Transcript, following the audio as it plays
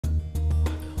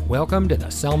Welcome to the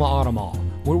Selma Auto Mall,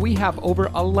 where we have over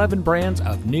 11 brands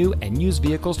of new and used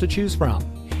vehicles to choose from.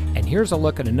 And here's a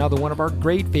look at another one of our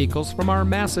great vehicles from our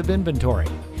massive inventory,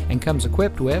 and comes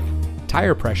equipped with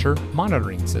tire pressure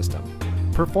monitoring system,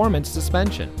 performance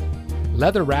suspension,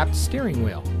 leather-wrapped steering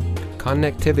wheel,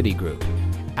 connectivity group,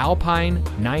 Alpine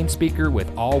 9-speaker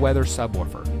with all-weather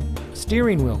subwoofer,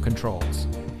 steering wheel controls,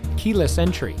 keyless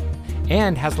entry,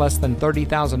 and has less than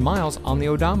 30,000 miles on the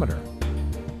odometer.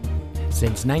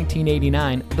 Since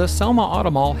 1989, the Selma Auto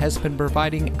Mall has been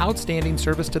providing outstanding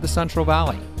service to the Central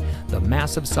Valley. The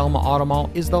massive Selma Auto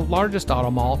Mall is the largest auto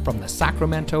mall from the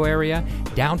Sacramento area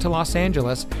down to Los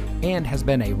Angeles and has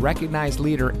been a recognized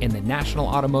leader in the National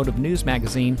Automotive News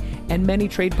magazine and many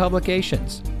trade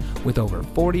publications. With over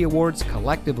 40 awards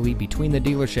collectively between the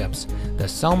dealerships, the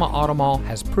Selma Auto Mall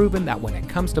has proven that when it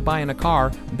comes to buying a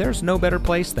car, there's no better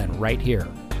place than right here.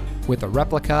 With a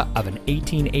replica of an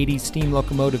 1880s steam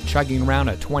locomotive chugging around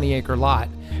a 20-acre lot,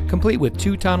 complete with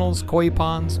 2 tunnels, koi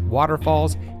ponds,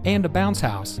 waterfalls, and a bounce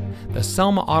house, the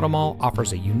Selma Auto Mall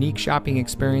offers a unique shopping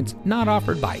experience not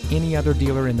offered by any other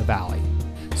dealer in the valley.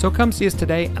 So come see us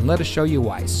today and let us show you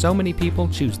why so many people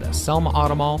choose the Selma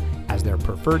Auto Mall as their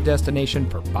preferred destination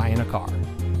for buying a car.